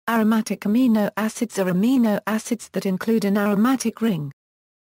Aromatic amino acids are amino acids that include an aromatic ring.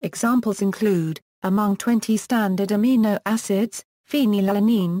 Examples include, among 20 standard amino acids,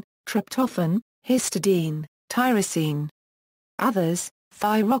 phenylalanine, tryptophan, histidine, tyrosine. Others,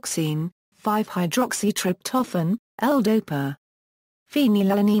 thyroxine, 5-hydroxytryptophan, L-DOPA.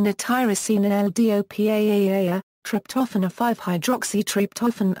 Phenylalanine, tyrosine and L-DOPA, tryptophan,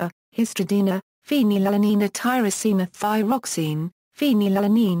 5-hydroxytryptophan, histidine, phenylalanine, tyrosine, thyroxine,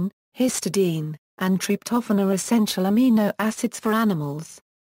 phenylalanine, histidine, and tryptophan are essential amino acids for animals.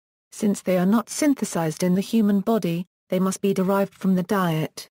 Since they are not synthesized in the human body, they must be derived from the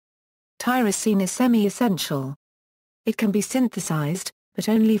diet. Tyrosine is semi-essential. It can be synthesized, but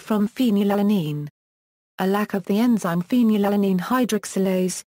only from phenylalanine. A lack of the enzyme phenylalanine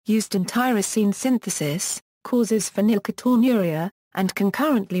hydroxylase, used in tyrosine synthesis, causes phenylketonuria, and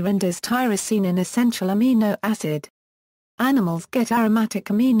concurrently renders tyrosine an essential amino acid. Animals get aromatic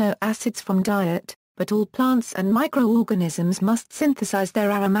amino acids from diet, but all plants and microorganisms must synthesize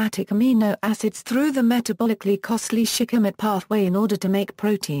their aromatic amino acids through the metabolically costly shikimate pathway in order to make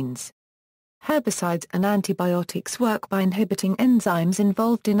proteins. Herbicides and antibiotics work by inhibiting enzymes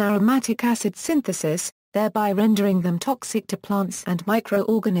involved in aromatic acid synthesis, thereby rendering them toxic to plants and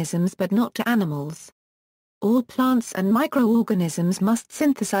microorganisms but not to animals. All plants and microorganisms must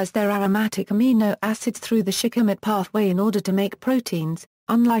synthesize their aromatic amino acids through the shikimate pathway in order to make proteins,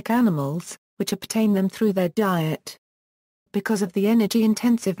 unlike animals, which obtain them through their diet. Because of the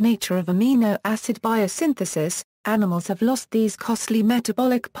energy-intensive nature of amino acid biosynthesis, animals have lost these costly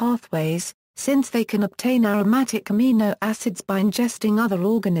metabolic pathways, since they can obtain aromatic amino acids by ingesting other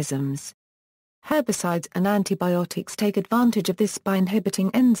organisms. Herbicides and antibiotics take advantage of this by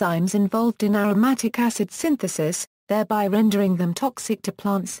inhibiting enzymes involved in aromatic acid synthesis, thereby rendering them toxic to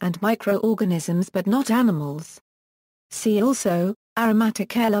plants and microorganisms but not animals. See also,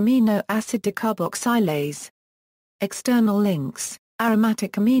 aromatic L-amino acid decarboxylase. External links,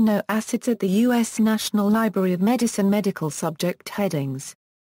 aromatic amino acids at the U.S. National Library of Medicine. Medical subject headings.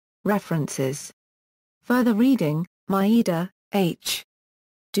 References. Further reading, Maeda, H.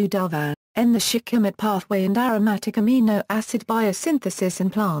 Dudava, N. The Shikimate Pathway and Aromatic Amino Acid Biosynthesis in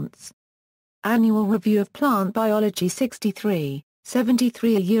Plants. Annual Review of Plant Biology 63,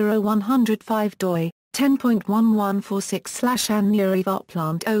 73/105 doi,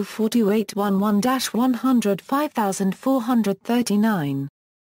 10.1146/Annuary.Plant 042811-105439.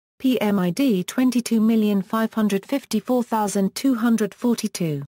 PMID 22554242.